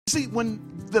See, when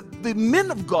the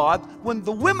men of God, when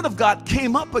the women of God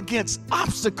came up against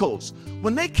obstacles,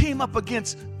 when they came up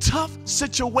against tough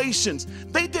situations,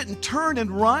 they didn't turn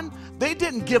and run. They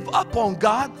didn't give up on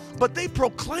God, but they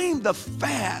proclaimed the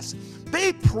fast.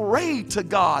 They prayed to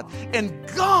God, and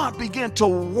God began to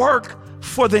work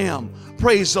for them.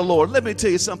 Praise the Lord. Let me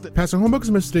tell you something. Pastor Hornbuck's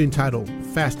message today entitled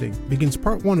Fasting begins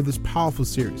part one of this powerful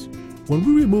series. When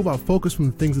we remove our focus from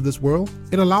the things of this world,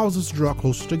 it allows us to draw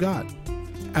closer to God.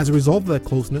 As a result of that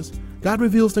closeness, God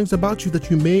reveals things about you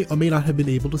that you may or may not have been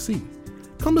able to see.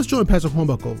 Come, let's join Pastor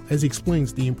Hornbuckle as he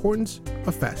explains the importance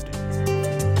of fasting.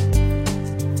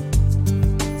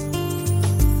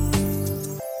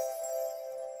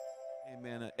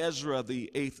 Amen. Ezra, the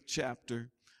 8th chapter.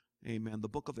 Amen. The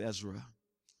book of Ezra,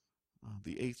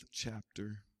 the 8th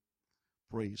chapter.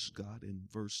 Praise God. In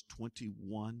verse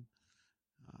 21.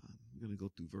 I'm going to go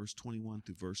through verse 21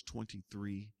 through verse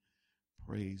 23.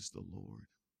 Praise the Lord.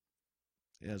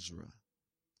 Ezra,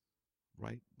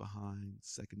 right behind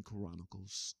 2nd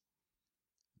Chronicles,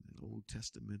 an Old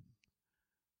Testament,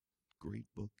 great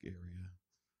book area.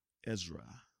 Ezra,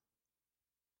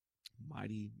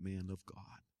 mighty man of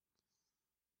God,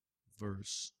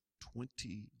 verse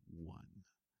 21.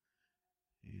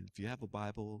 And if you have a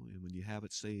Bible, and when you have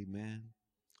it, say amen.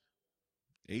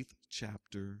 8th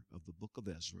chapter of the book of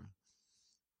Ezra,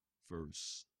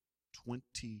 verse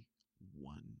 21.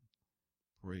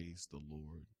 Praise the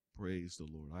Lord. Praise the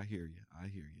Lord. I hear you. I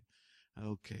hear you.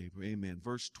 Okay. Amen.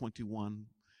 Verse 21.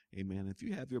 Amen. If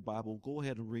you have your Bible, go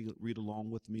ahead and read along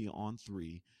with me on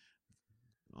 3.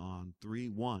 On 3,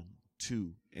 1,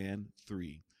 2, and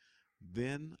 3.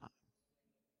 Then,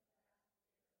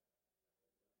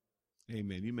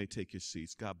 amen. You may take your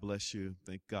seats. God bless you.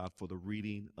 Thank God for the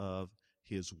reading of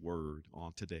His Word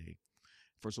on today.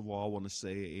 First of all, I want to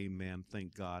say amen.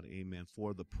 Thank God, amen,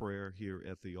 for the prayer here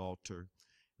at the altar.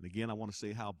 And again, I want to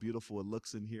say how beautiful it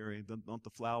looks in here. Don't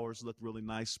the flowers look really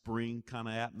nice? Spring kind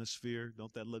of atmosphere.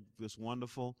 Don't that look just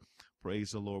wonderful? Praise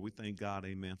the Lord. We thank God,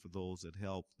 amen, for those that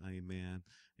help. Amen.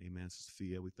 Amen.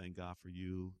 Sophia, we thank God for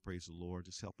you. Praise the Lord.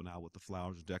 Just helping out with the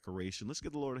flowers decoration. Let's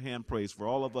give the Lord a hand praise for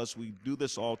all of us. We do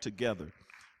this all together.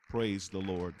 Praise the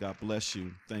Lord. God bless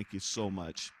you. Thank you so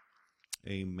much.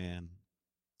 Amen.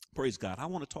 Praise God. I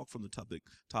want to talk from the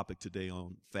topic today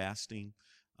on fasting.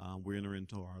 We're entering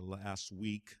into our last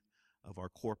week of our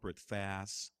corporate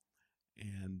fast.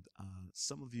 And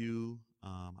some of you,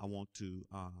 I want to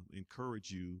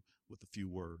encourage you with a few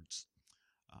words.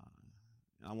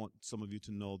 I want some of you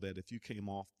to know that if you came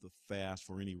off the fast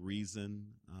for any reason,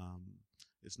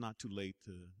 it's never too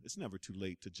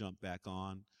late to jump back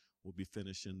on. We'll be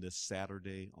finishing this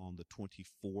Saturday on the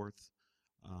 24th.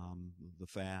 The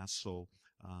fast, so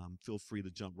feel free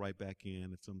to jump right back in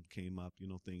if something came up.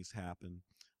 Things happen.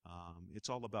 It's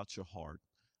all about your heart.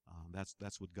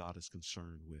 That's what God is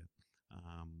concerned with.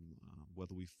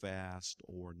 Whether we fast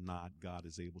or not, God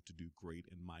is able to do great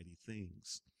and mighty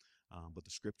things. But the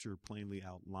scripture plainly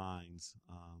outlines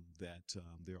that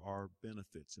there are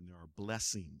benefits and there are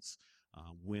blessings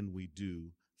when we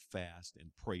do fast and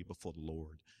pray before the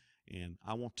Lord. And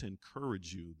I want to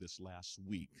encourage you this last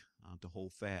week to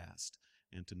hold fast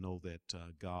and to know that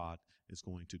God is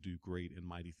going to do great and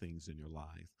mighty things in your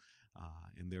life.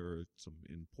 And there are some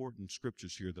important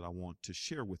scriptures here that I want to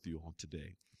share with you on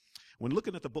today. When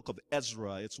looking at the book of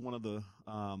Ezra, it's one of the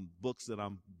books that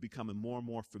I'm becoming more and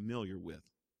more familiar with.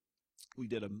 We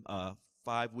did a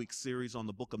 5-week series on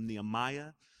the book of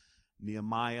Nehemiah.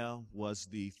 Nehemiah was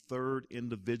the third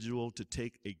individual to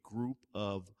take a group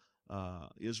of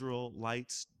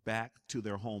Israelites back to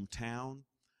their hometown.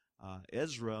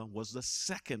 Ezra was the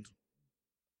second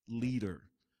leader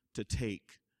to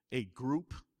take a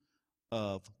group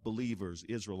of believers,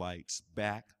 Israelites,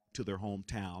 back to their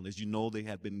hometown. As you know, they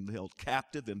had been held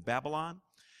captive in Babylon.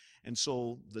 And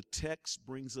so the text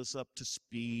brings us up to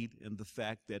speed in the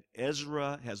fact that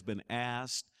Ezra has been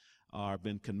asked or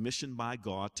been commissioned by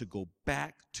God to go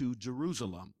back to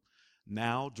Jerusalem.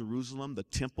 Now, Jerusalem, the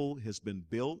temple has been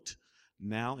built.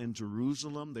 Now in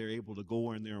Jerusalem, they're able to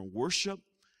go in there and worship.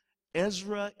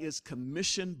 Ezra is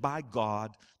commissioned by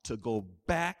God to go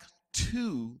back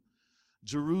to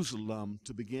Jerusalem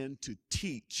to begin to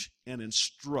teach and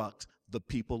instruct the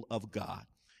people of God.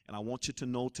 And I want you to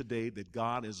know today that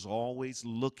God is always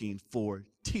looking for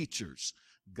teachers.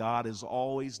 God is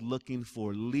always looking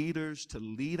for leaders to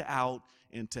lead out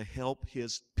and to help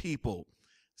His people.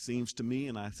 Seems to me,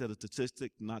 and I said a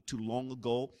statistic not too long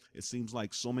ago, it seems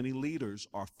like so many leaders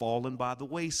are falling by the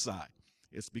wayside.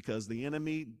 It's because the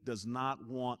enemy does not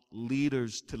want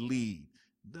leaders to lead,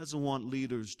 doesn't want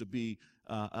leaders to be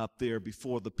up there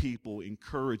before the people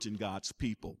encouraging God's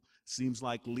people. Seems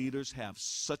like leaders have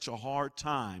such a hard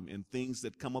time in things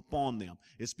that come upon them.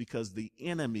 It's because the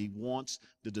enemy wants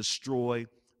to destroy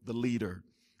the leader.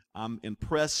 I'm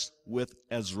impressed with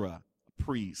Ezra, a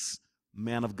priest,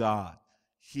 man of God.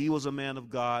 He was a man of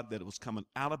God that was coming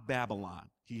out of Babylon.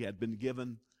 He had been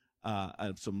given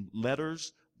some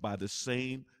letters by the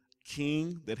same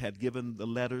king that had given the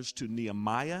letters to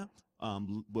Nehemiah,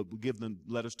 would give the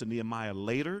letters to Nehemiah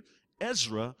later.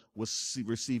 Ezra was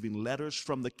receiving letters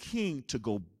from the king to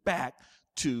go back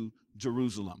to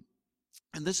Jerusalem.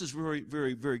 And this is very,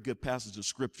 very, very good passage of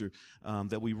scripture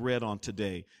that we read on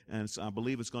today. And I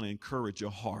believe it's going to encourage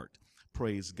your heart.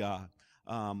 Praise God.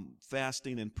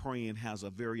 Fasting and praying has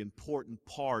a very important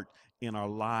part in our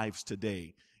lives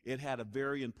today. It had a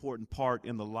very important part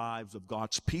in the lives of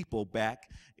God's people back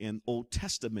in Old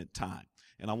Testament time.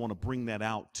 And I want to bring that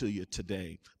out to you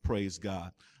today. Praise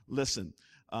God. Listen,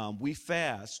 we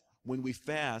fast. When we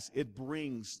fast, it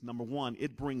brings, number one,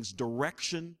 it brings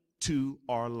direction to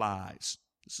our lives.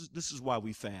 This is why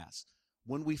we fast.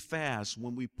 When we fast,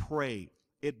 when we pray,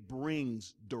 it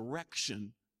brings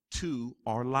direction to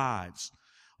our lives.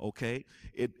 Okay,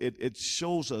 it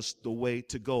shows us the way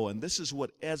to go. And this is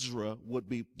what Ezra would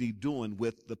be doing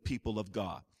with the people of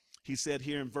God. He said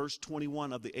here in verse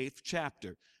 21 of the 8th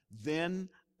chapter, "Then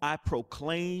I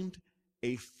proclaimed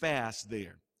a fast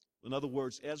there." In other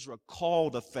words, Ezra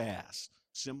called a fast,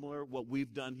 similar what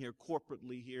we've done here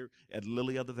corporately here at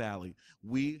Lily of the Valley.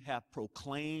 We have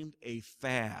proclaimed a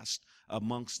fast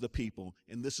amongst the people.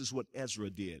 And this is what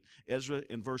Ezra did. Ezra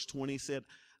in verse 20 said,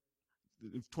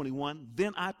 21,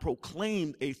 "Then I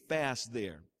proclaimed a fast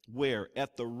there, where?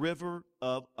 At the river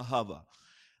of Ahava,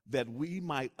 that we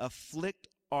might afflict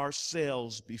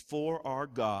ourselves before our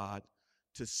God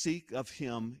to seek of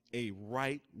him a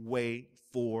right way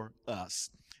for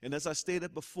us." And as I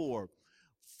stated before,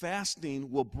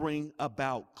 fasting will bring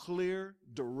about clear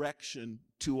direction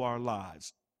to our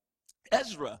lives.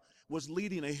 Ezra was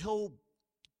leading a whole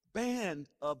band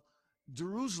of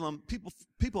Jerusalem,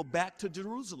 people back to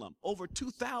Jerusalem. Over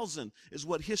 2,000 is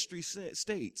what history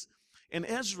states. And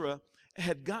Ezra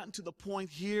had gotten to the point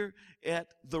here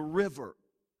at the river,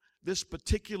 this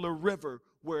particular river,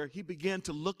 where he began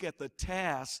to look at the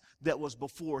task that was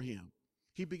before him.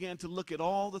 He began to look at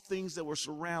all the things that were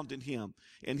surrounding him.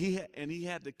 And he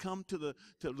had to come to the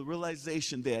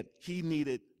realization that he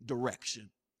needed direction.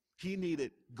 He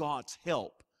needed God's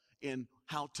help in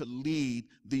how to lead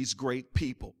these great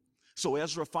people. So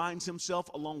Ezra finds himself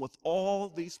along with all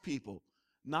these people,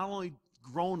 not only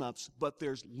grown-ups, but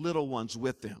there's little ones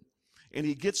with them. And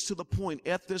he gets to the point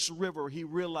at this river, he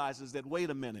realizes that, wait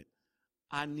a minute,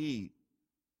 I need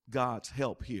God's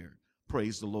help here.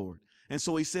 Praise the Lord. And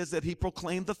so he says that he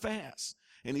proclaimed the fast.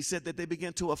 And he said that they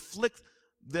began to afflict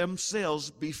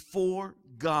themselves before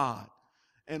God.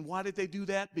 And why did they do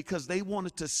that? Because they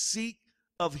wanted to seek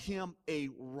of him a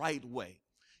right way.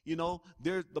 You know,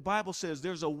 the Bible says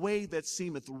there's a way that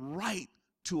seemeth right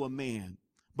to a man,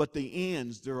 but the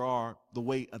ends there are the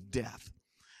way of death.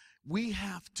 We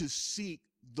have to seek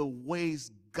the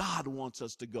ways God wants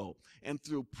us to go. And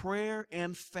through prayer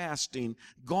and fasting,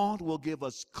 God will give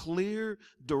us clear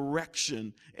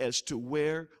direction as to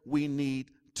where we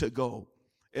need to go.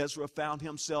 Ezra found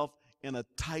himself in a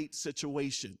tight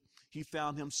situation. He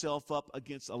found himself up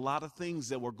against a lot of things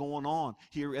that were going on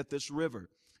here at this river.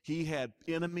 He had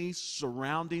enemies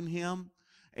surrounding him.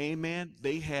 Amen.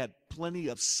 They had plenty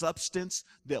of substance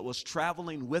that was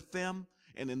traveling with them.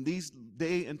 And in these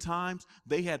day and times,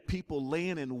 they had people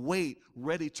laying in wait,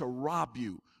 ready to rob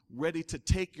you, ready to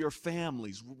take your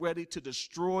families, ready to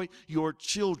destroy your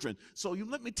children. So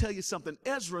let me tell you something.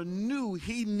 Ezra knew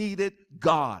he needed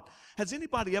God. Has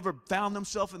anybody ever found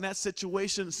themselves in that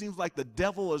situation? It seems like the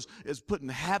devil is putting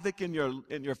havoc in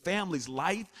your family's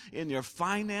life, in your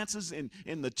finances,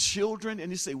 in the children.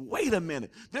 And you say, wait a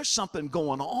minute, there's something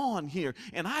going on here.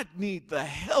 And I need the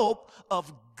help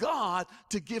of God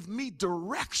to give me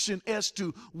direction as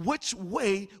to which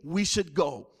way we should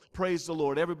go. Praise the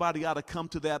Lord. Everybody ought to come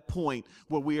to that point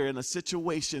where we are in a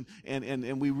situation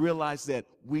and we realize that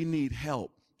we need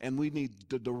help. And we need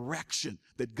the direction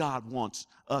that God wants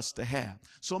us to have.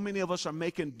 So many of us are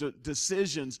making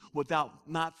decisions without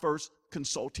not first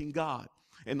consulting God.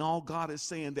 And all God is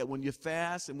saying that when you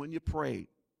fast and when you pray,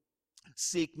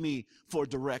 seek me for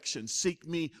direction. Seek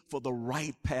me for the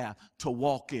right path to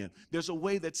walk in. There's a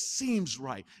way that seems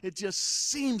right. It just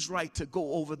seems right to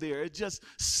go over there. It just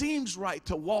seems right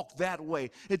to walk that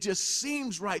way. It just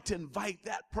seems right to invite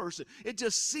that person. It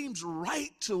just seems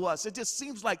right to us. It just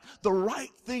seems like the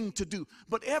right thing to do.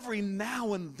 But every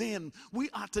now and then, we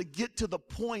ought to get to the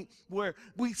point where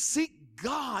we seek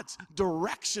God's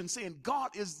direction, saying,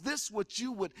 God, is this what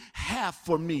you would have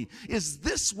for me? Is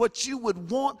this what you would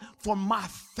want for my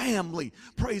family?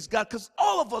 Praise God, because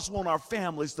all of us want our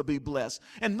families to be blessed.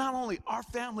 And not only our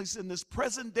families in this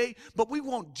present day, but we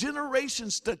want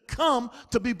generations to come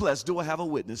to be blessed. Do I have a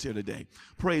witness here today?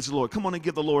 Praise the Lord. Come on and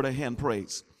give the Lord a hand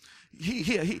praise.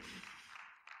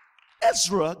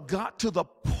 Ezra got to the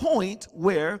point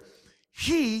where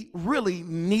he really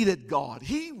needed God.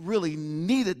 He really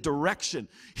needed direction.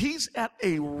 He's at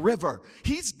a river.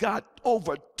 He's got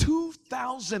over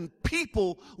 2,000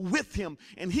 people with him,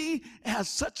 and he has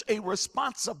such a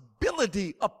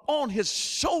responsibility upon his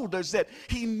shoulders that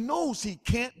he knows he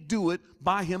can't do it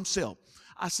by himself.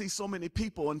 I see so many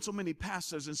people and so many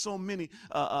pastors and so many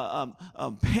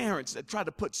parents that try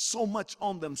to put so much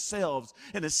on themselves,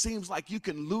 and it seems like you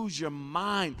can lose your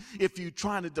mind if you're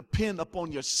trying to depend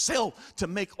upon yourself to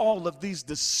make all of these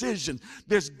decisions.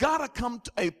 There's got to come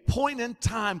to a point in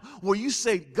time where you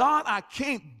say, God, I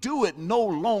can't do it no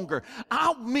longer.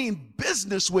 I mean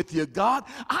business with you, God.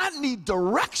 I need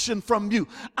direction from you.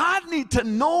 I need to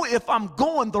know if I'm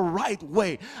going the right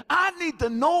way. I need to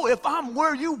know if I'm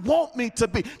where you want me to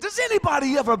be. Does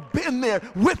anybody ever been there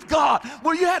with God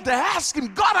where you had to ask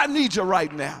him, God, I need you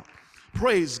right now?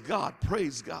 Praise God,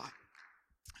 praise God.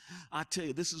 I tell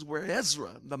you, this is where Ezra,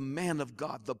 the man of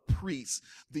God, the priest,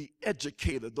 the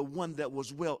educator, the one that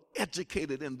was well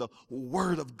educated in the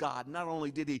word of God. Not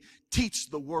only did he teach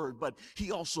the word, but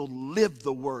he also lived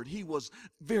the word. He was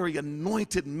very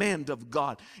anointed man of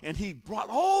God. And he brought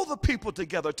all the people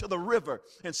together to the river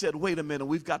and said, wait a minute,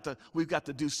 we've got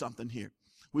to do something here.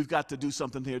 We've got to do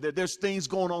something here. There's things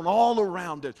going on all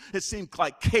around it. It seems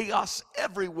like chaos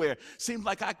everywhere. Seems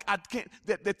like I can't,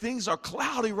 that things are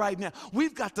cloudy right now.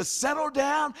 We've got to settle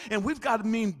down, and we've got to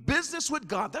mean business with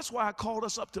God. That's why I called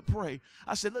us up to pray.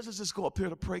 I said, let's just go up here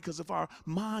to pray, because if our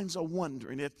minds are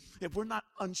wondering, if we're not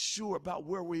unsure about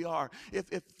where we are, if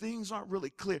things aren't really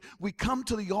clear, we come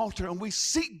to the altar and we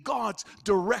seek God's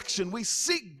direction. We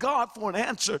seek God for an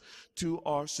answer to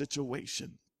our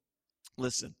situation.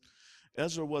 Listen.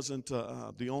 Ezra wasn't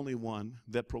the only one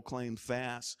that proclaimed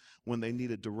fast when they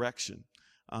needed direction.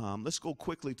 Let's go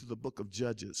quickly to the book of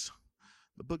Judges.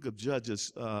 The book of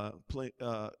Judges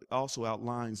also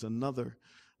outlines another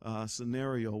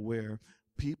scenario where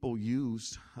people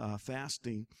used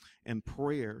fasting and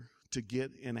prayer to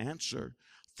get an answer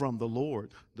from the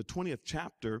Lord. The 20th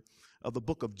chapter of the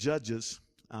book of Judges,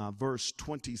 verse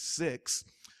 26,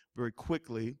 very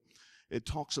quickly, it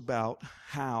talks about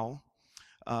how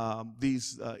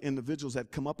these individuals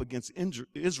had come up against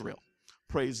Israel.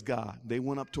 Praise God. They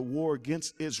went up to war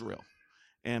against Israel,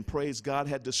 and praise God,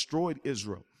 had destroyed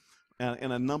Israel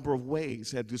in a number of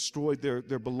ways, had destroyed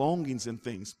their belongings and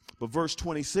things. But verse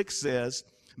 26 says,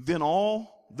 then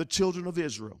all the children of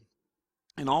Israel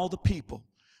and all the people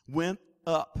went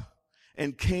up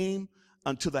and came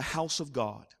unto the house of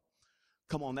God.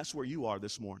 Come on, that's where you are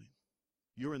this morning.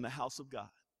 You're in the house of God.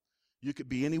 You could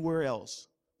be anywhere else,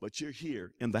 but you're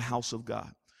here in the house of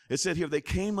God. It said here, they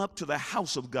came up to the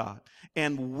house of God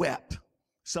and wept.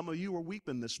 Some of you are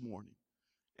weeping this morning.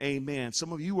 Amen.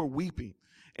 Some of you are weeping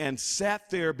and sat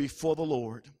there before the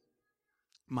Lord,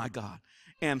 my God,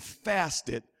 and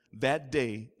fasted that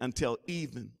day until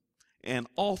evening and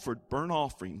offered burnt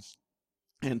offerings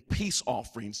and peace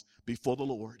offerings before the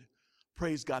Lord.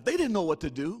 Praise God. They didn't know what to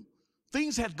do.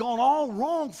 Things had gone all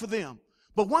wrong for them.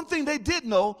 But one thing they did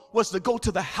know was to go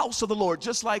to the house of the Lord,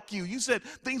 just like you. You said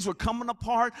things were coming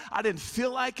apart. I didn't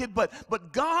feel like it,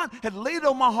 but God had laid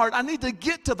on my heart, I need to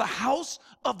get to the house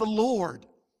of the Lord.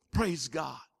 Praise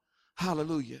God.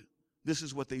 Hallelujah. This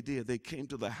is what they did. They came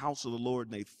to the house of the Lord,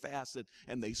 and they fasted,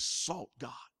 and they sought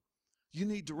God. You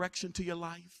need direction to your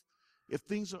life. If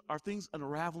things are things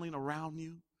unraveling around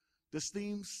you, does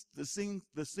things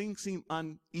seem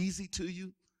uneasy to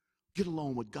you? Get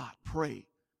along with God. Pray.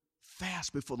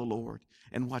 Fast before the Lord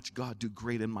and watch God do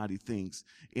great and mighty things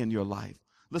in your life.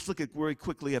 Let's look at very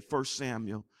quickly at 1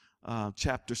 Samuel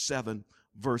chapter 7,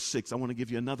 verse 6. I want to give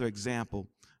you another example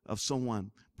of someone,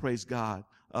 praise God,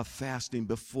 of fasting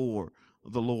before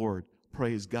the Lord,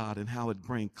 praise God, and how it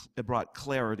brought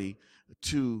clarity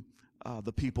to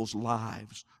the people's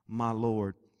lives, my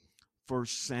Lord. 1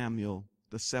 Samuel,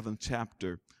 the 7th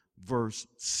chapter, verse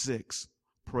 6.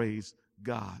 Praise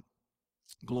God.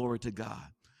 Glory to God.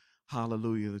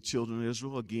 Hallelujah. The children of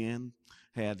Israel, again,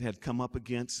 had come up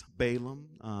against Balaam.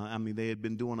 They had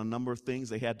been doing a number of things.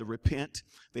 They had to repent.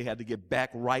 They had to get back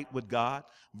right with God.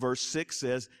 Verse 6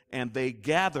 says, and they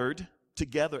gathered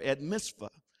together at Mizpah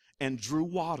and drew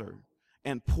water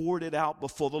and poured it out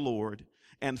before the Lord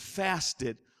and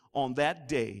fasted on that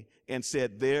day and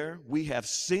said, there we have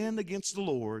sinned against the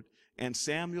Lord. And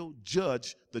Samuel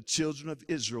judged the children of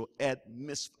Israel at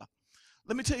Mizpah.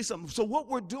 Let me tell you something. So what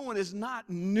we're doing is not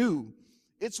new.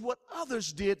 It's what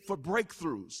others did for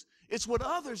breakthroughs. It's what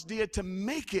others did to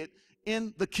make it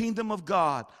in the kingdom of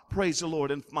God. Praise the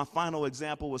Lord. And my final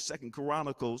example was 2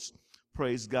 Chronicles,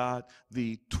 praise God,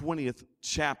 the 20th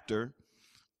chapter.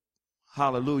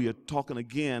 Hallelujah. Talking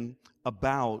again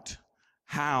about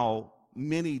how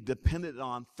many depended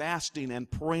on fasting and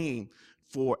praying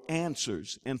for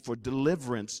answers and for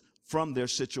deliverance from their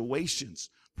situations.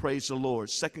 Praise the Lord.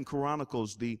 2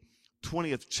 Chronicles, the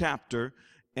 20th chapter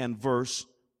and verse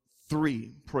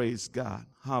 3. Praise God.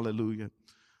 Hallelujah.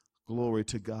 Glory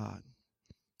to God.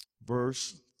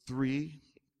 Verse 3,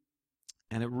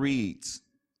 and it reads,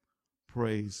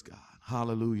 praise God.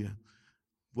 Hallelujah.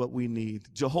 What we need.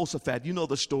 Jehoshaphat, you know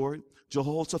the story.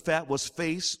 Jehoshaphat was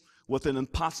faced with an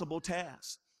impossible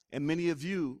task. And many of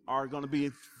you are going to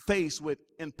be faced with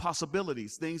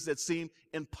impossibilities, things that seem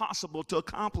impossible to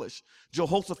accomplish.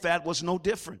 Jehoshaphat was no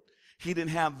different. He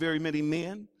didn't have very many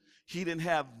men. He didn't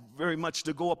have very much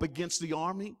to go up against the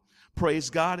army. Praise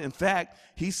God. In fact,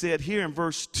 he said here in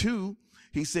verse 2,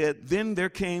 he said, then there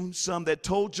came some that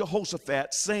told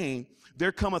Jehoshaphat, saying,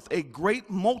 there cometh a great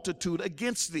multitude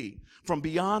against thee from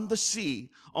beyond the sea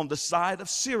on the side of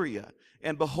Syria.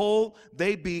 And behold,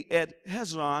 they be at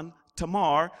Hazazon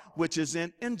Tamar, which is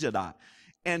in Engedi.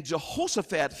 And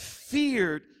Jehoshaphat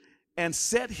feared and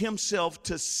set himself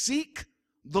to seek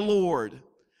the Lord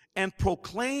and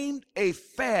proclaimed a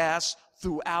fast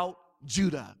throughout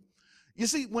Judah. You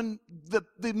see, when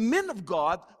the men of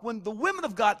God, when the women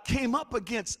of God came up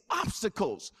against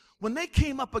obstacles, when they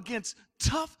came up against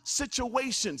tough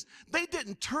situations, they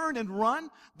didn't turn and run.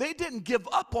 They didn't give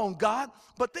up on God,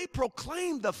 but they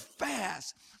proclaimed the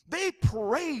fast. They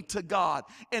prayed to God,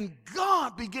 and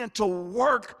God began to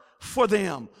work for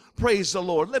them. Praise the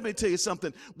Lord. Let me tell you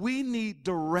something. We need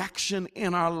direction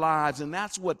in our lives, and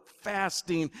that's what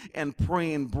fasting and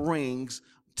praying brings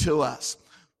to us.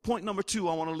 Point number 2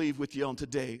 I want to leave with you on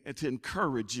today and to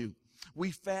encourage you. We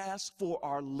fast for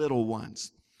our little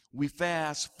ones. We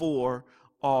fast for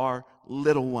our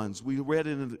little ones. We read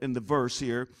it in the verse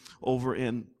here over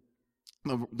in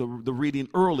the reading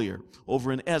earlier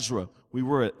over in Ezra. We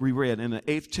read in the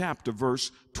 8th chapter,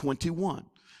 verse 21.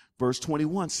 Verse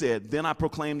 21 said, then I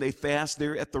proclaimed a fast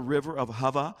there at the river of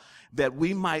Hava, that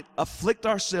we might afflict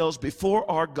ourselves before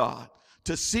our God,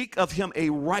 to seek of him a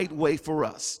right way for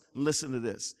us. Listen to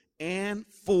this. And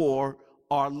for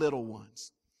our little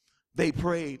ones. They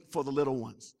prayed for the little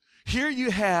ones. Here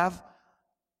you have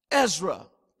Ezra,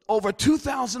 over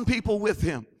 2,000 people with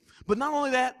him. But not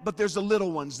only that, but there's the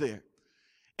little ones there.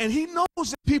 And he knows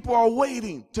that people are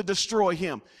waiting to destroy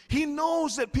him. He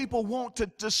knows that people want to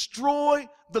destroy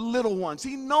the little ones.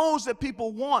 He knows that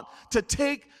people want to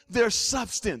take their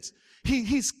substance.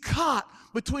 He's caught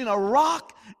between a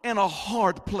rock and a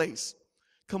hard place.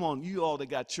 Come on, you all that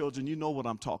got children, you know what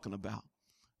I'm talking about.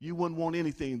 You wouldn't want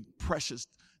anything precious,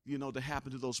 to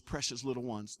happen to those precious little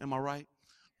ones. Am I right?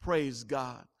 Praise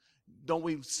God. Don't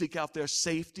we seek out their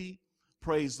safety?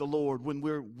 Praise the Lord. When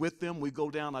we're with them, we go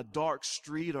down a dark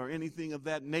street or anything of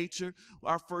that nature.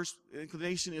 Our first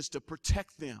inclination is to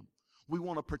protect them. We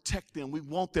want to protect them. We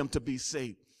want them to be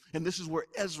safe. And this is where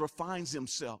Ezra finds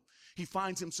himself. He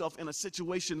finds himself in a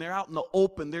situation. They're out in the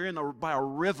open. They're by a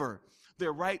river.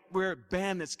 They're right where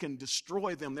bandits can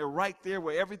destroy them. They're right there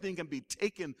where everything can be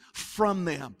taken from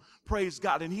them. Praise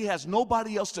God. And he has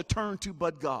nobody else to turn to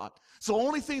but God. So the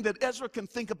only thing that Ezra can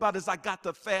think about is I got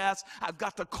to fast. I've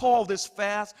got to call this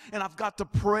fast. And I've got to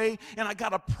pray. And I got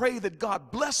to pray that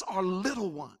God bless our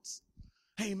little ones.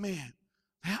 Amen.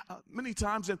 Many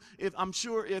times, if I'm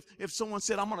sure if someone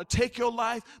said, I'm going to take your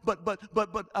life, but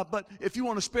if you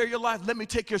want to spare your life, let me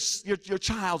take your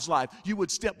child's life, you would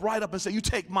step right up and say, you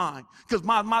take mine, because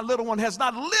my little one has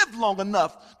not lived long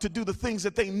enough to do the things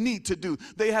that they need to do.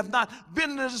 They have not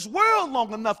been in this world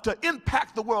long enough to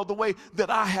impact the world the way that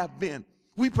I have been.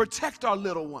 We protect our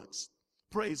little ones.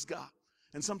 Praise God.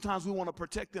 And sometimes we want to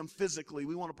protect them physically.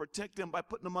 We want to protect them by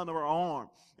putting them under our arm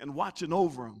and watching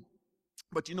over them.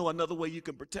 But another way you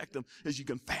can protect them is you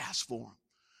can fast for them.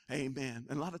 Amen.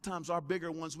 And a lot of times our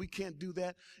bigger ones, we can't do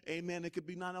that. Amen. It could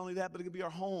be not only that, but it could be our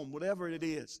home, whatever it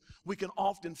is. We can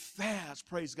often fast,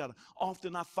 praise God.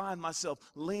 Often I find myself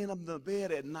laying up in the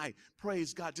bed at night,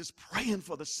 praise God, just praying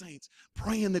for the saints,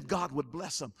 praying that God would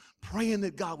bless them, praying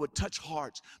that God would touch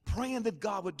hearts, praying that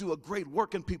God would do a great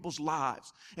work in people's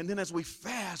lives. And then as we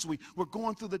fast, we're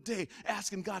going through the day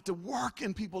asking God to work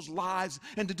in people's lives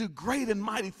and to do great and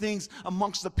mighty things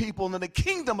amongst the people and in the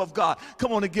kingdom of God.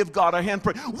 Come on and give God a hand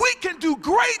praise. we can do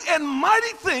great and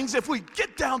mighty things if we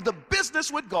get down to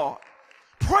business with God.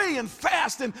 Pray and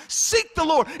fast and seek the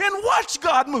Lord and watch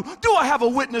God move. Do I have a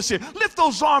witness here? Lift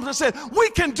those arms and say, we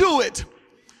can do it.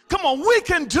 Come on, we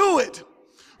can do it.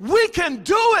 We can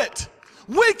do it.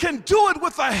 We can do it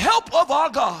with the help of our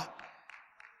God.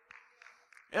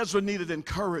 Ezra needed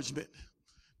encouragement.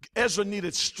 Ezra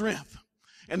needed strength.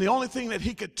 And the only thing that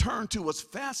he could turn to was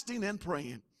fasting and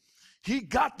praying. He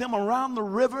got them around the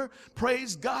river.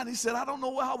 Praise God. He said, I don't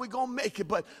know how we're going to make it,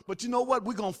 but you know what?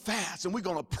 We're going to fast and we're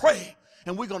going to pray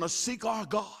and we're going to seek our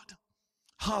God.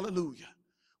 Hallelujah.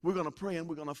 We're going to pray and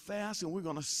we're going to fast and we're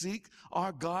going to seek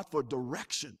our God for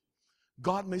direction.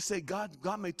 God may say, God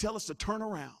may tell us to turn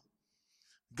around.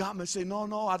 God may say,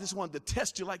 no, I just wanted to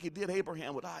test you like he did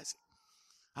Abraham with Isaac.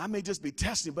 I may just be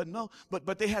testing, but no,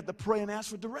 but they had to pray and ask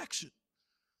for direction.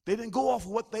 They didn't go off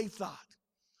what they thought.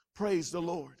 Praise the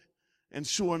Lord. And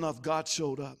sure enough, God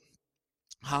showed up.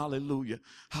 Hallelujah.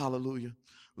 Hallelujah.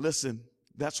 Listen,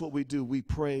 that's what we do. We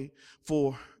pray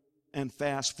for and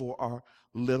fast for our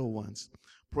little ones.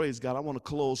 Praise God. I want to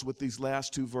close with these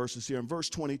last two verses here. In verse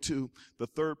 22, the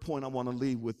third point I want to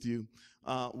leave with you.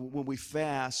 When we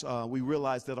fast, we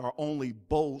realize that our only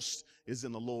boast is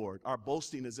in the Lord. Our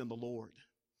boasting is in the Lord.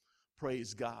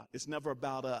 Praise God. It's never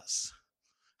about us.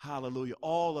 Hallelujah.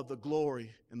 All of the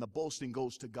glory and the boasting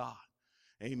goes to God.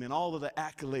 Amen. All of the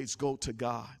accolades go to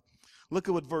God. Look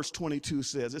at what verse 22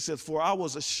 says. It says, for I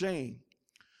was ashamed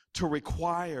to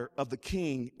require of the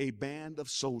king a band of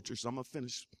soldiers. I'm going to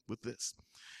finish with this.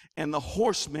 And the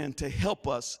horsemen to help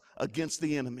us against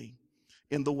the enemy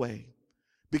in the way.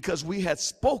 Because we had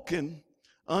spoken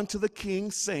unto the king,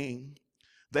 saying,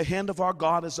 the hand of our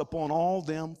God is upon all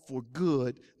them for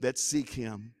good that seek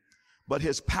him. But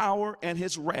his power and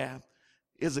his wrath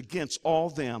is against all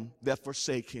them that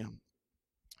forsake him.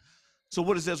 So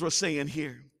what is Ezra saying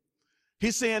here?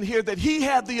 He's saying here that he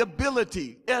had the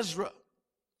ability, Ezra,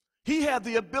 he had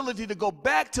the ability to go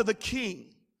back to the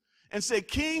king and say,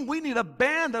 King, we need a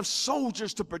band of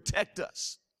soldiers to protect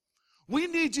us. We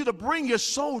need you to bring your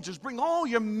soldiers, bring all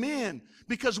your men,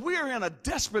 because we are in a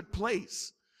desperate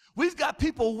place. We've got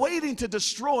people waiting to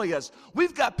destroy us.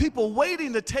 We've got people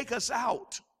waiting to take us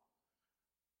out.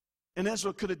 And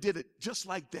Ezra could have did it just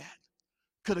like that.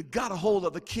 Could have got a hold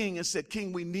of the king and said,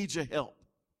 King, we need your help.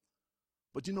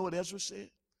 But you know what Ezra said?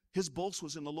 His boast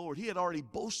was in the Lord. He had already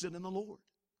boasted in the Lord.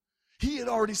 He had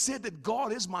already said that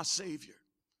God is my Savior.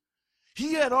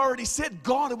 He had already said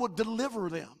God would deliver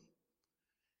them.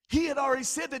 He had already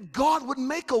said that God would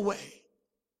make a way.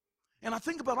 And I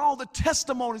think about all the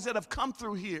testimonies that have come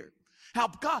through here. How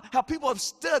people have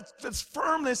stood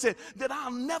firmly and said that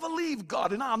I'll never leave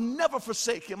God and I'll never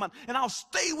forsake him and I'll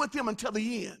stay with him until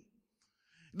the end.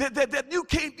 That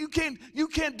you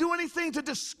can't do anything to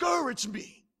discourage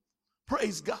me.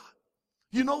 Praise God.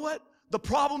 You know what? The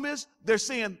problem is they're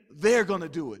saying they're going to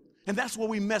do it. And that's where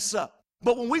we mess up.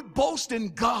 But when we boast in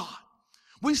God,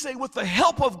 we say, with the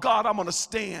help of God, I'm going to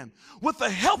stand. With the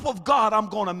help of God, I'm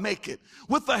going to make it.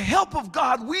 With the help of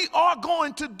God, we are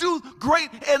going to do great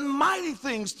and mighty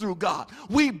things through God.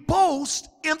 We boast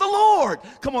in the Lord.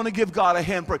 Come on and give God a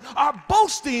hand praise. Our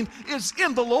boasting is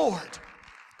in the Lord.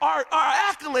 Our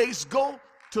accolades go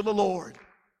to the Lord.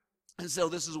 And so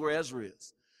this is where Ezra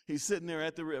is. He's sitting there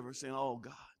at the river saying, oh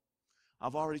God,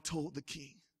 I've already told the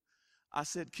king. I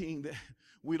said, King, that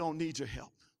we don't need your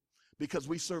help. Because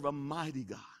we serve a mighty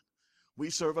God.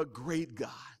 We serve a great God.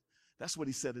 That's what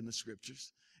he said in the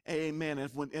scriptures. Amen.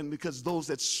 And because those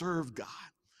that serve God,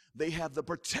 they have the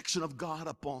protection of God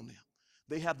upon them.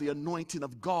 They have the anointing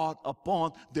of God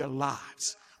upon their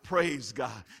lives. Praise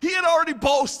God. He had already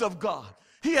boasted of God.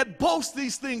 He had boasted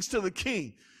these things to the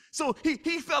king. So he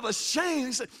felt ashamed.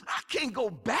 He said, I can't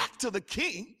go back to the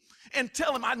king and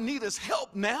tell him I need his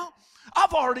help now.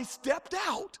 I've already stepped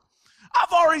out.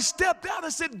 I've already stepped out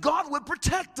and said God would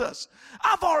protect us.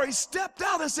 I've already stepped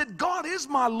out and said God is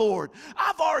my Lord.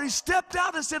 I've already stepped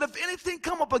out and said if anything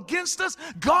come up against us,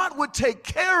 God would take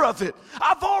care of it.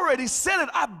 I've already said it.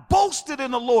 I boasted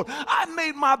in the Lord. I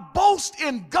made my boast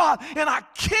in God, and I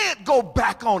can't go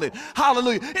back on it.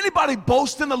 Hallelujah. Anybody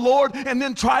boast in the Lord and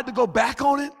then tried to go back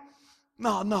on it?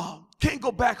 No. Can't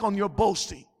go back on your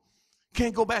boasting.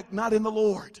 Can't go back, not in the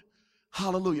Lord.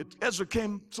 Hallelujah. Ezra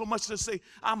came so much to say,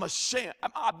 I'm ashamed.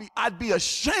 I'd be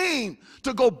ashamed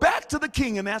to go back to the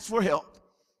king and ask for help.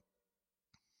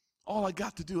 All I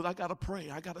got to do is I got to pray.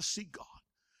 I got to seek God.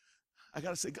 I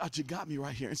got to say, God, you got me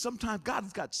right here. And sometimes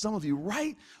God's got some of you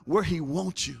right where he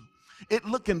wants you. It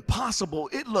look impossible.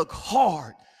 It look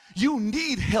hard. You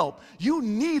need help. You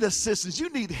need assistance. You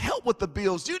need help with the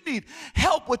bills. You need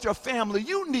help with your family.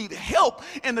 You need help.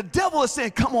 And the devil is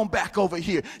saying, come on back over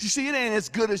here. You see, it ain't as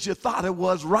good as you thought it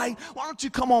was, right? Why don't you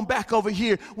come on back over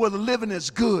here where the living is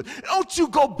good? Don't you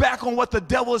go back on what the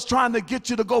devil is trying to get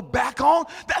you to go back on.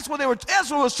 That's what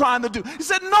Ezra was trying to do. He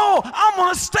said, no, I'm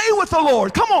going to stay with the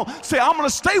Lord. Come on, say, I'm going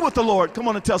to stay with the Lord. Come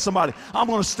on and tell somebody, I'm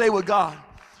going to stay with God.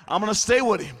 I'm going to stay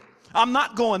with him. I'm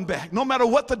not going back, no matter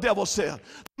what the devil said,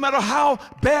 no matter how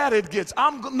bad it gets.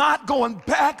 I'm not going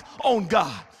back on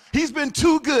God. He's been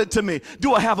too good to me.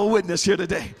 Do I have a witness here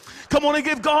today? Come on and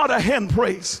give God a hand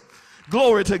praise.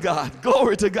 Glory to God.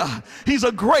 Glory to God. He's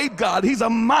a great God. He's a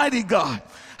mighty God.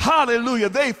 Hallelujah.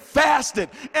 They fasted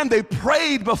and they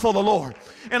prayed before the Lord.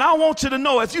 And I want you to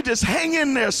know, if you just hang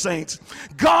in there, saints,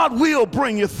 God will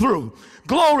bring you through.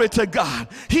 Glory to God.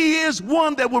 He is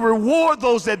one that will reward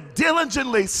those that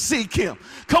diligently seek him.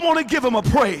 Come on and give him a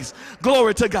praise.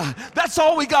 Glory to God. That's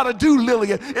all we got to do,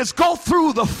 Lillian, is go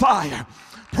through the fire.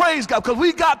 Praise God, because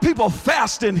we got people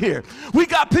fasting here. We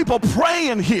got people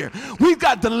praying here. We've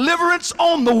got deliverance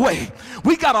on the way.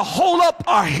 We got to hold up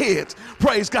our heads.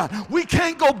 Praise God. We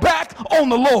can't go back on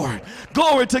the Lord.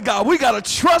 Glory to God. We got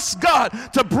to trust God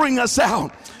to bring us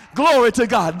out. Glory to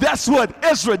God. That's what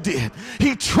Ezra did.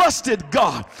 He trusted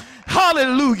God.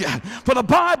 Hallelujah. For the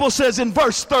Bible says in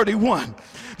verse 31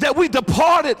 that we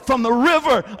departed from the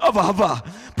river of Ahava.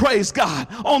 Praise God.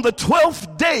 On the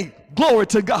 12th day. Glory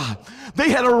to God. They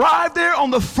had arrived there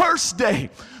on the first day.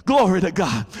 Glory to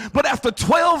God. But after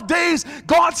 12 days,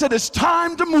 God said it's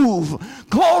time to move.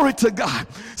 Glory to God.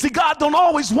 See, God don't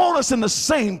always want us in the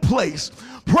same place.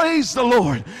 Praise the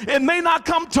Lord. It may not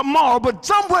come tomorrow, but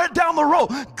somewhere down the road,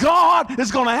 God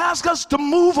is going to ask us to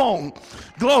move on.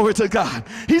 Glory to God.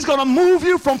 He's going to move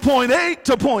you from point A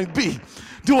to point B.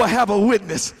 Do I have a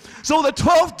witness? So the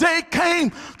 12th day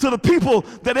came to the people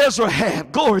that Ezra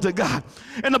had. Glory to God.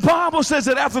 And the Bible says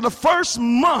that after the first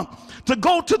month to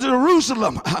go to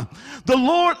Jerusalem, the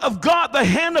Lord of God, the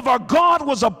hand of our God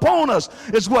was upon us,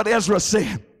 is what Ezra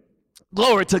said.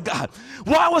 Glory to God.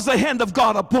 Why was the hand of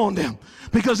God upon them?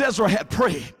 Because Ezra had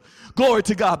prayed. Glory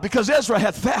to God. Because Ezra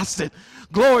had fasted.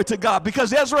 Glory to God.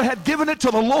 Because Ezra had given it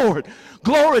to the Lord.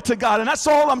 Glory to God. And that's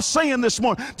all I'm saying this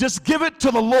morning. Just give it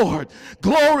to the Lord.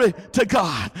 Glory to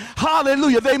God.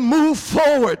 Hallelujah. They moved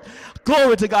forward.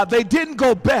 Glory to God. They didn't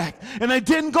go back and they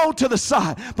didn't go to the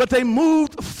side, but they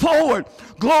moved forward.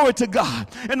 Glory to God.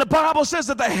 And the Bible says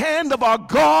that the hand of our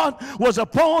God was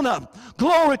upon them.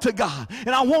 Glory to God. And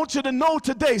I want you to know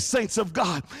today, saints of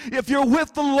God, if you're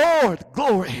with the Lord,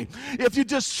 glory, if you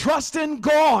just trust in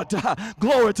God,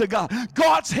 glory to God,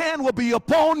 God's hand will be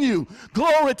upon you.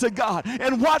 Glory to God.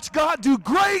 And watch God do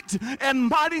great and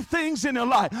mighty things in your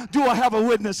life. Do I have a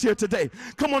witness here today?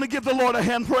 Come on and give the Lord a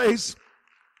hand praise.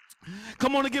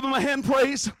 Come on and give him a hand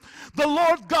praise. The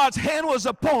Lord God's hand was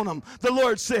upon him, the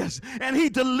Lord says, and he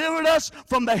delivered us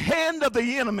from the hand of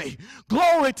the enemy.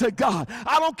 Glory to God.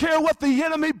 I don't care what the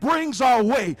enemy brings our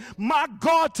way. My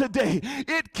God, today,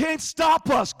 it can't stop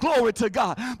us. Glory to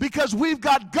God, because we've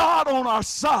got God on our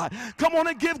side. Come on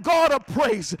and give God a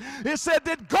praise. It said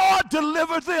that God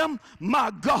delivered them,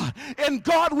 my God, and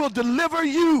God will deliver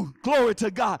you. Glory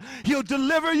to God. He'll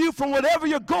deliver you from whatever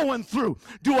you're going through.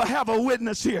 Do I have a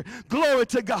witness here? Glory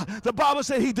to God. The Bible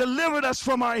said he delivered us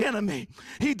from our enemy.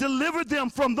 He delivered them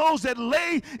from those that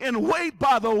lay in wait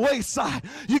by the wayside.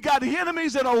 You got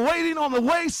enemies that are waiting on the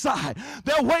wayside.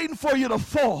 They're waiting for you to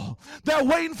fall. They're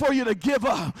waiting for you to give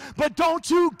up. But don't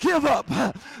you give up.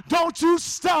 Don't you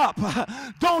stop.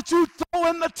 Don't you throw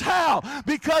in the towel,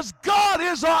 because God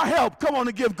is our help. Come on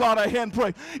and give God a hand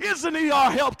praise. Isn't he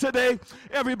our help today?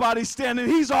 Everybody standing.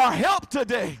 He's our help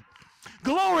today.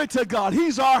 Glory to God.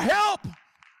 He's our help.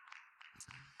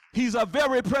 He's a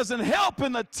very present help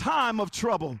in the time of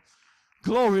trouble.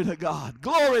 Glory to God.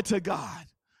 Glory to God.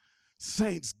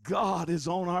 Saints, God is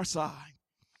on our side.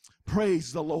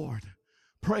 Praise the Lord.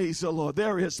 Praise the Lord.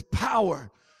 There is power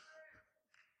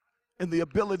in the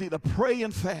ability to pray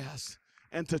and fast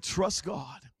and to trust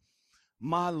God.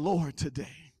 My Lord,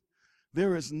 today,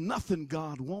 there is nothing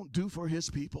God won't do for his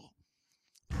people.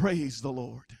 Praise the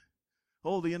Lord.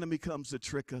 Oh, the enemy comes to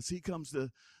trick us. He comes to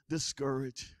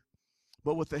discourage.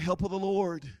 But with the help of the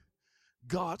Lord,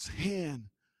 God's hand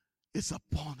is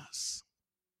upon us.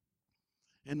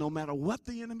 And no matter what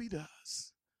the enemy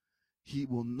does, he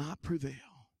will not prevail.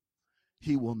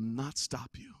 He will not stop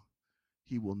you.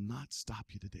 He will not stop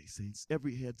you today, saints.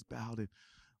 Every head's bowed and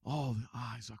all the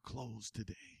eyes are closed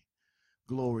today.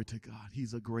 Glory to God.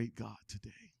 He's a great God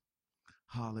today.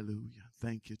 Hallelujah.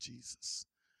 Thank you, Jesus.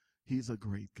 He's a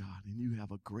great God, and you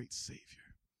have a great Savior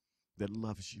that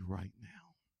loves you right now.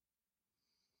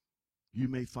 You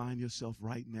may find yourself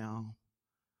right now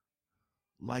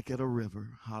like at a river.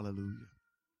 Hallelujah.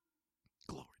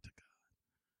 Glory to God.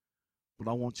 But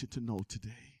I want you to know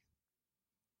today,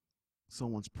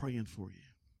 someone's praying for you.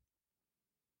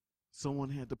 Someone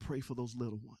had to pray for those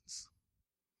little ones.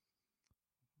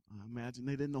 I imagine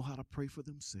they didn't know how to pray for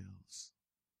themselves.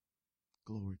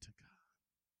 Glory to God.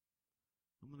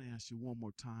 I'm going to ask you one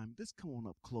more time. Just come on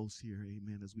up close here,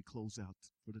 amen, as we close out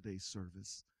for today's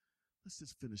service. Let's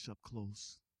just finish up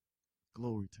close.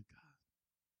 Glory to God.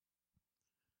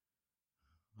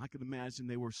 I can imagine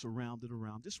they were surrounded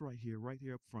around, just right here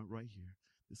up front, right here.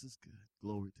 This is good.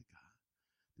 Glory to God.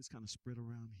 Just kind of spread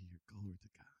around here. Glory to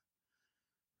God.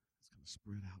 It's going to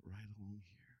spread out right along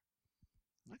here.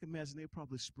 I can imagine they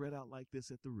probably spread out like this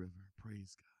at the river.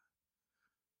 Praise God.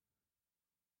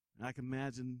 And I can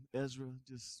imagine Ezra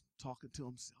just talking to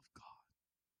himself, God,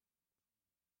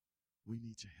 we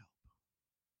need your help.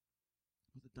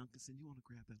 Brother Duncanson, you want to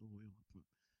grab that oil?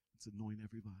 Let's anoint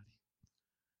everybody.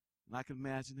 And I can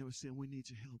imagine they were saying, we need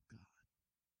your help, God.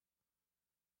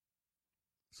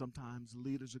 Sometimes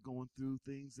leaders are going through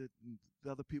things that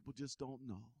the other people just don't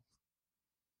know.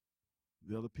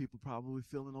 The other people probably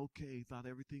feeling okay, thought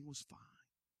everything was fine.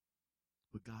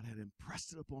 But God had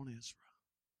impressed it upon Ezra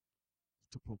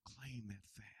to proclaim that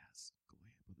fast. Go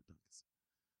ahead, Brother Duncan.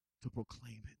 To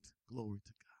proclaim it. Glory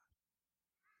to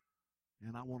God.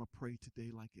 And I want to pray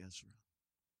today like Ezra.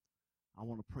 I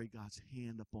want to pray God's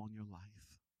hand upon your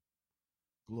life.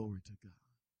 Glory to God.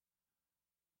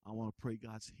 I want to pray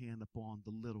God's hand upon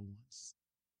the little ones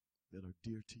that are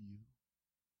dear to you.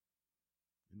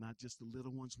 And not just the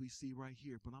little ones we see right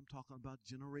here, but I'm talking about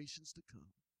generations to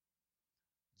come.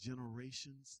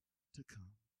 Generations to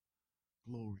come.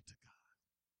 Glory to God.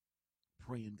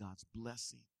 Praying God's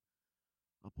blessing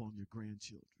upon your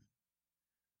grandchildren,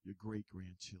 your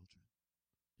great-grandchildren,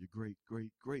 your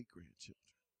great-great-great-grandchildren,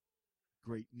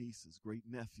 great nieces, great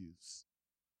nephews.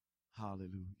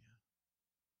 Hallelujah.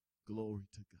 Glory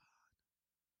to God.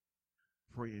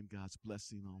 Praying God's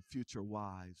blessing on future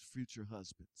wives, future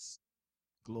husbands.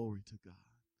 Glory to God.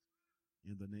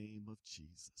 In the name of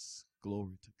Jesus.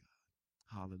 Glory to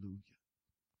God. Hallelujah.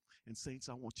 And saints,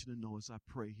 I want you to know as I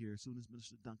pray here, as soon as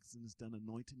Minister Duncanson is done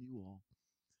anointing you all,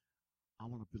 I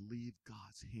want to believe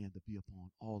God's hand to be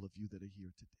upon all of you that are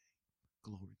here today.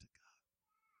 Glory to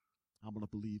God. I'm going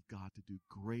to believe God to do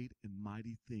great and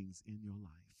mighty things in your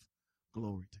life.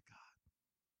 Glory to God.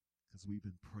 Because we've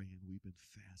been praying, we've been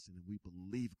fasting, and we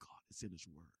believe God is in his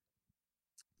word.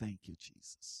 Thank you,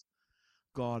 Jesus.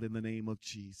 God, in the name of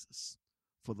Jesus,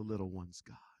 for the little ones,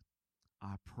 God,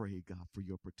 I pray, God, for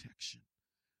your protection.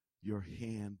 Your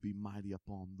hand be mighty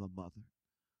upon the mother,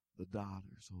 the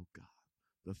daughters, oh God,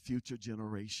 the future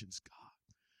generations, God.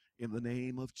 In the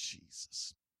name of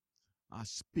Jesus, I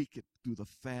speak it through the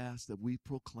fast that we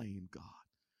proclaim, God.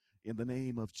 In the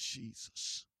name of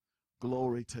Jesus,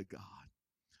 glory to God.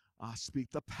 I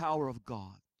speak the power of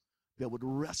God that would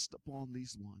rest upon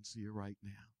these ones here right now.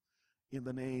 In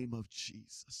the name of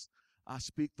Jesus, I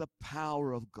speak the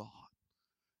power of God.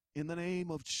 In the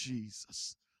name of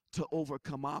Jesus, to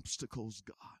overcome obstacles,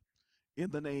 God.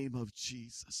 In the name of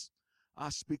Jesus, I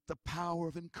speak the power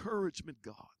of encouragement,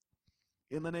 God.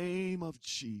 In the name of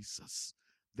Jesus,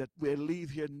 that we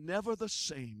leave here never the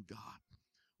same, God,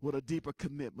 with a deeper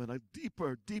commitment, a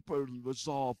deeper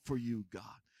resolve for you,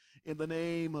 God. In the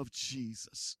name of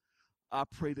Jesus, I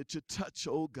pray that you touch,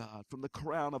 oh God, from the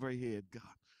crown of her head, God,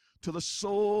 to the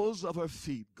soles of her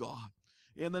feet, God.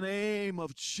 In the name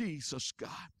of Jesus, God,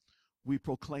 we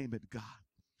proclaim it, God.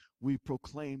 We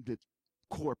proclaimed it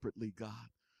corporately, God.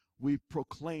 We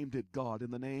proclaimed it, God,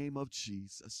 in the name of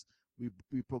Jesus.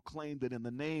 We proclaimed it in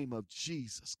the name of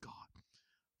Jesus, God,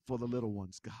 for the little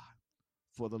ones, God,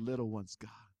 for the little ones, God,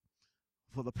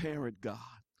 for the parent, God,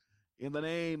 in the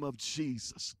name of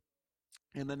Jesus,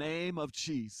 in the name of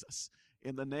Jesus,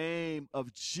 in the name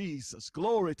of Jesus.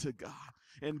 Glory to God.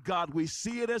 And God, we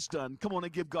see it as done. Come on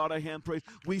and give God a hand praise.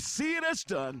 We see it as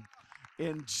done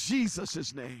in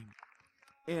Jesus' name.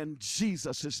 In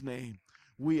Jesus' name,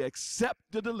 we accept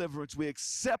the deliverance. We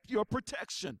accept your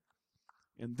protection.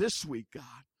 And this week,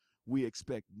 God, we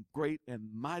expect great and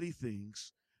mighty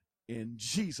things in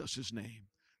Jesus' name.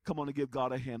 Come on and give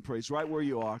God a hand praise right where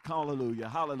you are. Hallelujah.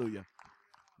 Hallelujah.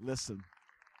 Listen,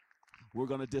 we're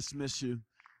going to dismiss you.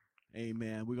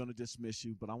 Amen. We're going to dismiss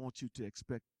you, but I want you to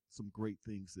expect some great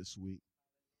things this week.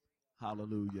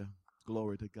 Hallelujah.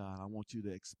 Glory to God. I want you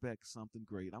to expect something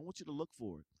great. I want you to look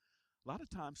for it. A lot of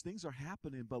times things are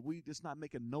happening, but we just not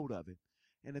make a note of it.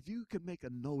 And if you can make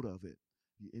a note of it,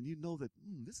 and you know that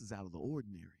this is out of the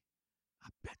ordinary, I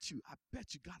bet you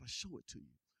God will show it to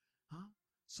you. Huh?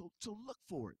 So look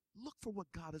for it. Look for what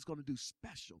God is going to do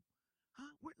special.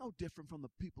 We're no different from the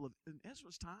people in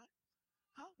Ezra's time.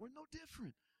 We're no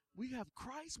different. We have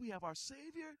Christ. We have our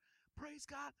Savior. Praise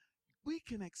God. We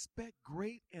can expect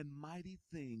great and mighty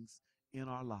things in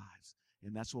our lives.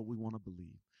 And that's what we want to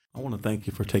believe. I want to thank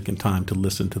you for taking time to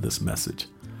listen to this message.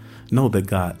 Know that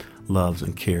God loves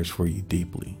and cares for you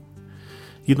deeply.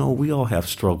 You know, we all have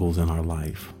struggles in our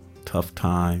life, tough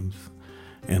times,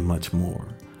 and much more.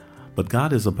 But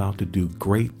God is about to do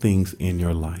great things in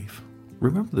your life.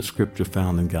 Remember the scripture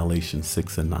found in Galatians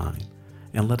 6:9.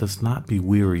 And let us not be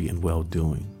weary in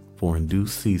well-doing, for in due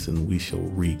season we shall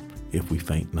reap if we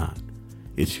faint not.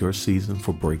 It's your season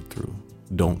for breakthrough.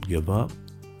 Don't give up.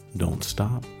 Don't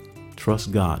stop.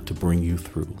 Trust God to bring you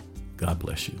through. God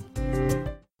bless you.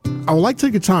 I would like to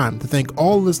take a time to thank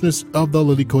all listeners of the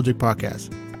Lily Kojic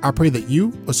podcast. I pray that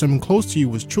you or someone close to you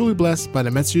was truly blessed by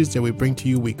the messages that we bring to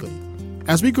you weekly.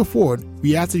 As we go forward,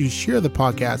 we ask that you share the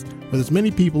podcast with as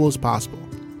many people as possible.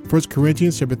 1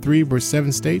 Corinthians 3 verse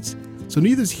 7 states, "So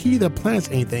neither is he that plants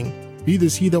anything, neither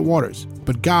is he that waters,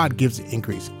 but God gives the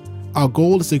increase." Our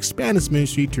goal is to expand this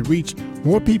ministry to reach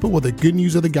more people with the good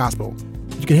news of the gospel.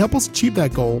 You can help us achieve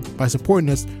that goal by supporting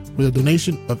us with a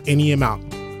donation of any amount.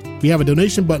 We have a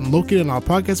donation button located on our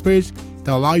podcast page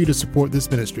that will allow you to support this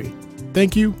ministry.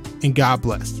 Thank you, and God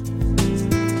bless.